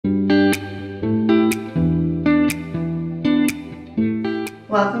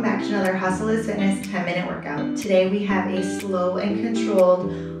Welcome back to another Hustle is Fitness 10-minute workout. Today we have a slow and controlled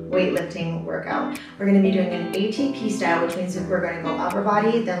weightlifting workout. We're going to be doing an ATP style, which means that we're going to go upper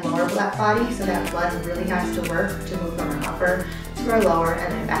body, then lower body, so that blood really has to work to move from our upper to our lower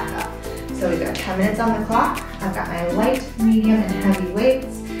and then back up. So we've got 10 minutes on the clock. I've got my light, medium, and heavy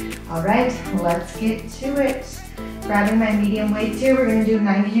weights. All right, let's get to it. Grabbing my medium weights here, we're going to do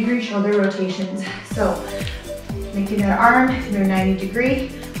 90-degree shoulder rotations. So making that arm to a 90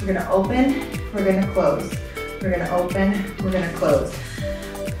 degree, we're gonna open, we're gonna close. We're gonna open, we're gonna close.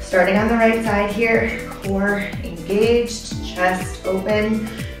 Starting on the right side here, core engaged, chest open,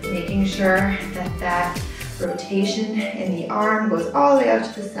 making sure that that rotation in the arm goes all the way out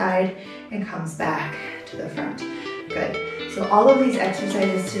to the side and comes back to the front. Good. So all of these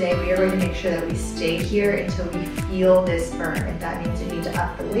exercises today, we are going to make sure that we stay here until we feel this burn. If that means you need to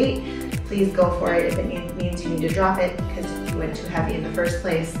up the weight, please go for it. If it means you need to drop it because you went too heavy in the first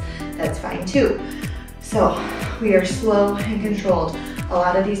place, that's fine too. So we are slow and controlled. A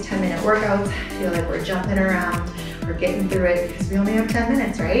lot of these 10-minute workouts feel like we're jumping around, we're getting through it because we only have 10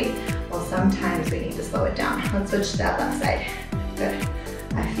 minutes, right? Well, sometimes we need to slow it down. Let's switch to that left side. Good.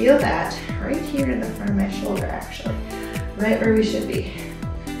 I feel that right here in the front of my shoulder, actually. Right where we should be.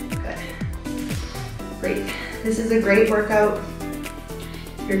 Good. Great. This is a great workout.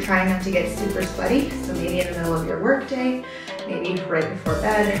 You're trying not to get super sweaty, so maybe in the middle of your work day, maybe right before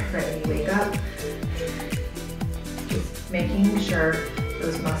bed, right when you wake up, just making sure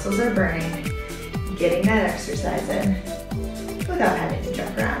those muscles are burning, getting that exercise in without having to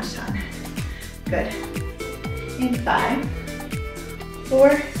jump around a ton. Good. In 5,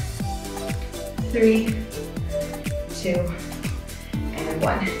 4, 3, 2, and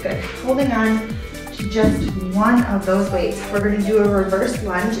 1. Good. Holding on to just one of those weights. We're going to do a reverse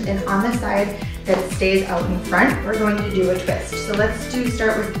lunge, and on the side that stays out in front, we're going to do a twist. So let's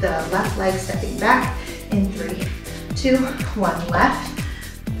start with the left leg stepping back in 3, 2, 1. Left,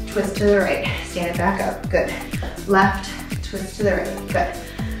 twist to the right, stand it back up. Good. Left, twist to the right.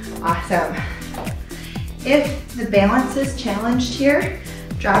 Good. Awesome. If the balance is challenged here,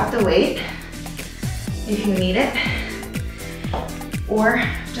 drop the weight if you need it, or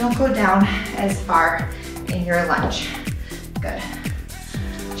don't go down as far in your lunge. Good.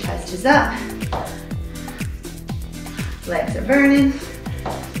 Chest is up, legs are burning,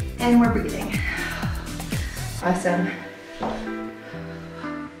 and we're breathing. Awesome.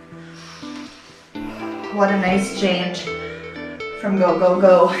 What a nice change from go, go,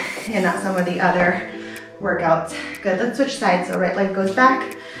 go, and not some of the other workouts. Good, let's switch sides. So right leg goes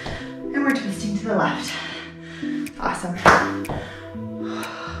back, and we're twisting to the left. Awesome.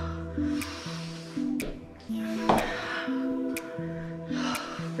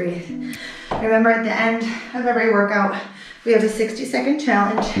 Breathe. Remember, at the end of every workout, we have a 60-second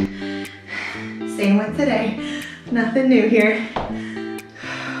challenge. Same with today. Nothing new here.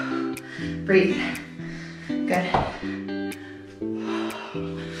 Breathe. Good.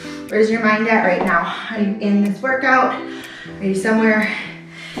 Where's your mind at right now? Are you in this workout? Are you somewhere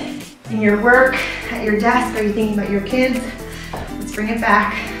in your work, at your desk? Are you thinking about your kids? Let's bring it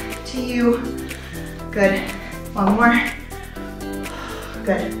back to you. Good. One more.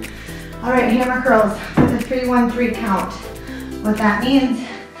 Good. All right, hammer curls with a 3-1-3 count. What that means,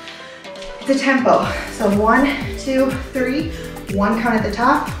 it's a tempo. So 1, 2, 3, 1 count at the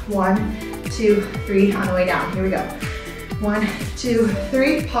top, 1, 2, 3 on the way down. Here we go. 1, 2,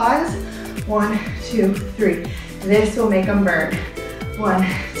 3, pause. 1, 2, 3. This will make them burn. 1,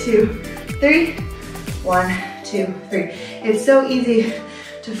 2, 3, 1, 2, 3. It's so easy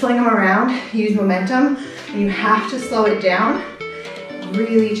to fling them around, use momentum, and you have to slow it down.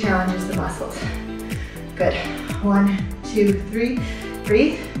 Really challenges the muscles. Good. 1, 2, 3.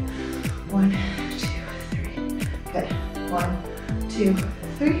 Breathe. 1, 2, 3. Good. 1, 2,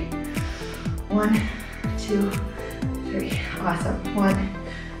 3. 1, 2, 3. Awesome. 1,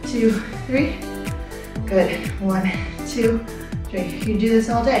 2, 3. Good. 1, 2, 3. You can do this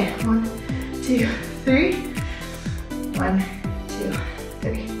all day. 1, 2, 3. 1, 2,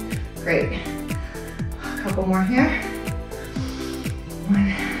 3. Great. A couple more here.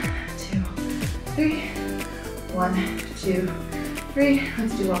 1, 2, 3. 1, 2, 3.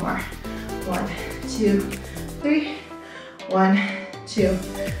 Let's do one more. 1, 2, 3. 1, 2,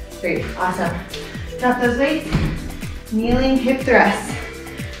 3. Awesome. Drop those weights. Kneeling hip thrusts.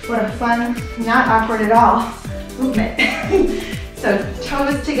 What a fun, not awkward at all, movement. So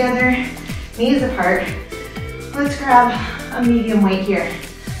toes together, knees apart. Let's grab a medium weight here.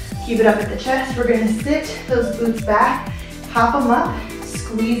 Keep it up at the chest. We're gonna sit those glutes back, pop them up,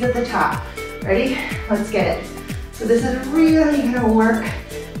 squeeze at the top. Ready? Let's get it. So this is really gonna work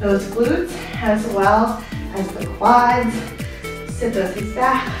those glutes as well as the quads. Sit those hips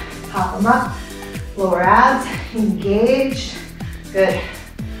back, pop them up, lower abs, engaged. Good,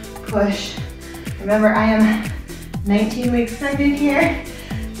 push. Remember, I am 19 weeks pregnant here,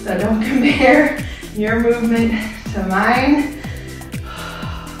 so don't compare your movement to mine.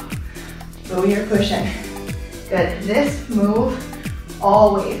 So you're pushing. Good, this move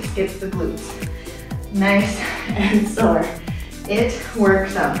always gets the glutes nice and sore. It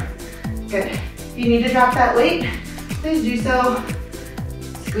works them. Good. If you need to drop that weight, please do so.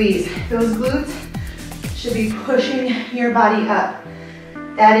 Squeeze. Those glutes should be pushing your body up.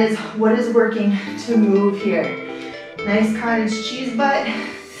 That is what is working to move here. Nice cottage cheese butt.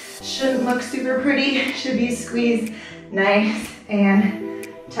 Shouldn't look super pretty. Should be squeezed nice and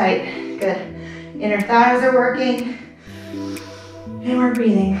tight. Good. Inner thighs are working. And we're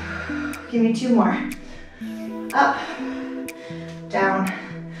breathing. Give me 2 more. Up, down,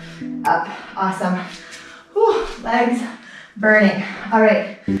 up. Awesome. Whew, legs burning. All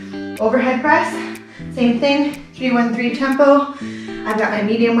right, overhead press, same thing, 3-1-3 tempo. I've got my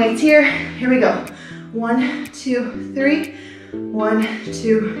medium weights here. Here we go. 1, 2, 3. 1,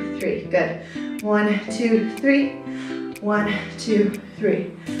 2, 3. Good. 1, 2, 3. 1, 2,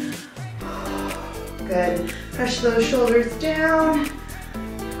 3. Good. Push those shoulders down.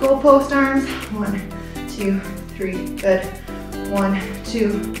 Goalpost arms. 1, 2, 3. Good. 1,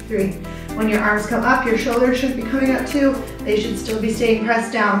 2, 3. When your arms come up, your shoulders shouldn't be coming up too. They should still be staying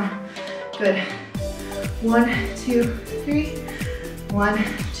pressed down. Good. 1, 2, 3. 1,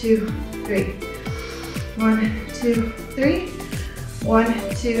 2, 3. 1, 2, 3.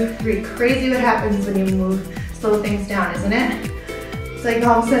 1, 2, 3. Crazy what happens when you slow things down, isn't it? It's like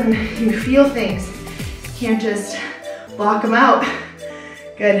all of a sudden you feel things. You can't just block them out.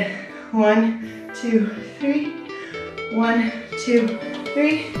 Good. 1, 2, 3. 1, 2,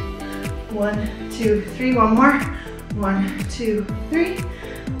 3. 1, 2, 3. One more. 1, 2, 3.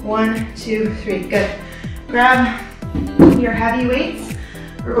 1, 2, 3. Good. Grab your heavy weights.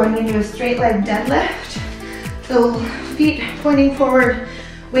 We're going into a straight leg deadlift. So feet pointing forward,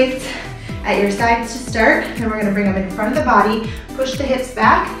 weights at your sides to start. Then we're gonna bring them in front of the body. Push the hips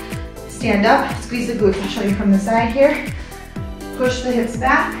back. Stand up, squeeze the glutes. I'll show you from the side here. Push the hips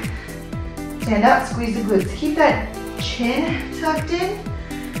back. Stand up, squeeze the glutes. Keep that chin tucked in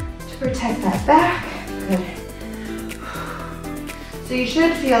to protect that back. Good. So you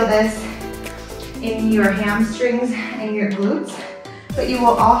should feel this in your hamstrings and your glutes, but you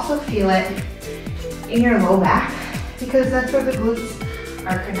will also feel it in your low back because that's where the glutes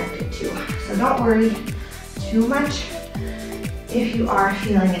are connected to. So don't worry too much if you are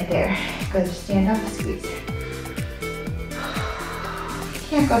feeling it there. Good, stand up, squeeze.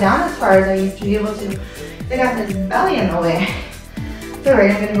 Can't go down as far as I used to be able to. I got this belly in the way. It's all right,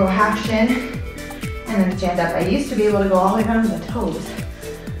 I'm gonna go half shin and then stand up. I used to be able to go all the way down to the toes.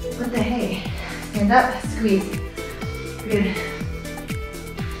 What the hey? Stand up, squeeze. Good.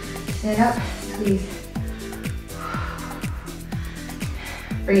 Stand up, squeeze.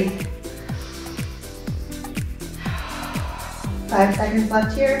 Breathe. 5 seconds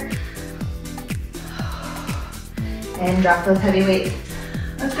left here. And drop those heavy weights.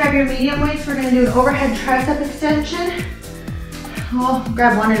 Let's grab your medium weights. We're gonna do an overhead tricep extension. We'll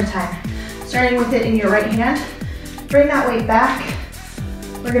grab one at a time. Starting with it in your right hand. Bring that weight back.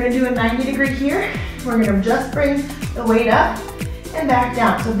 We're gonna do a 90-degree here. We're gonna just bring the weight up and back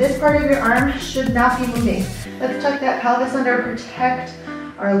down. So this part of your arm should not be moving. Let's tuck that pelvis under, protect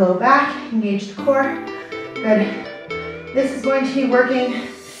our low back, engage the core. Good. This is going to be working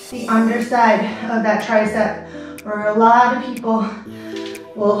the underside of that tricep, where a lot of people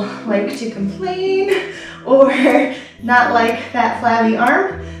will like to complain or not like that flabby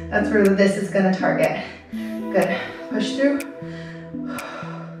arm. That's where this is gonna target. Good, push through.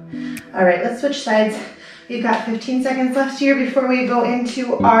 All right, let's switch sides. We've got 15 seconds left here before we go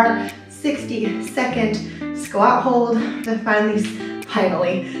into our 60-second squat hold, the final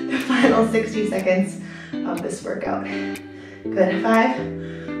 60 seconds of this workout. Good,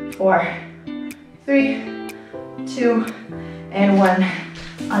 5, 4, 3, 2, and 1.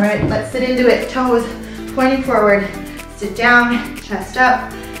 All right, let's sit into it. Toes pointing forward. Sit down, chest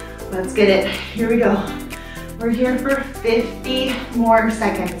up. Let's get it. Here we go. We're here for 50 more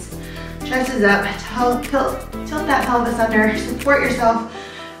seconds. Chest is up. Tilt that pelvis under. Support yourself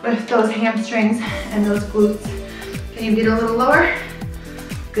with those hamstrings and those glutes. Can you get a little lower?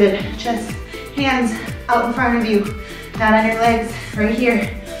 Good. Chest, hands out in front of you. Not on your legs. Right here.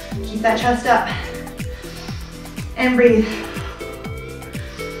 Keep that chest up. And breathe.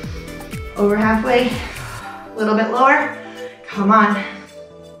 Over halfway. little bit lower. Come on.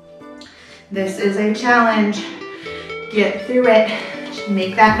 This is a challenge. Get through it.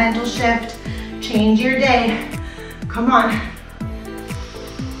 Make that mental shift. Change your day. Come on.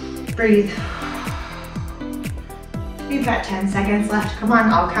 Breathe. We've got 10 seconds left. Come on,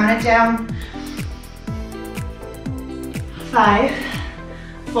 I'll count it down. 5,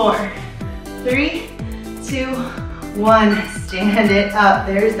 4, 3, 2, 1. Stand it up.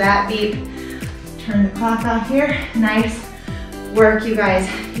 There's that beep. Turn the clock off here. Nice work, you guys.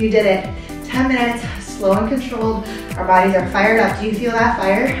 You did it. 10 minutes, slow and controlled. Our bodies are fired up. Do you feel that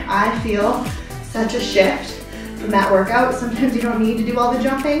fire? I feel such a shift from that workout. Sometimes you don't need to do all the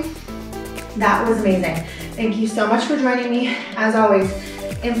jumping. That was amazing. Thank you so much for joining me. As always,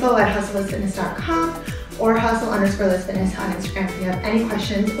 info@hustlelessfitness.com or hustle_lessfitness on Instagram if you have any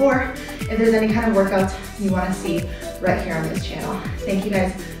questions or if there's any kind of workouts you want to see right here on this channel. Thank you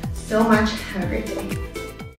guys so much. Have a great day.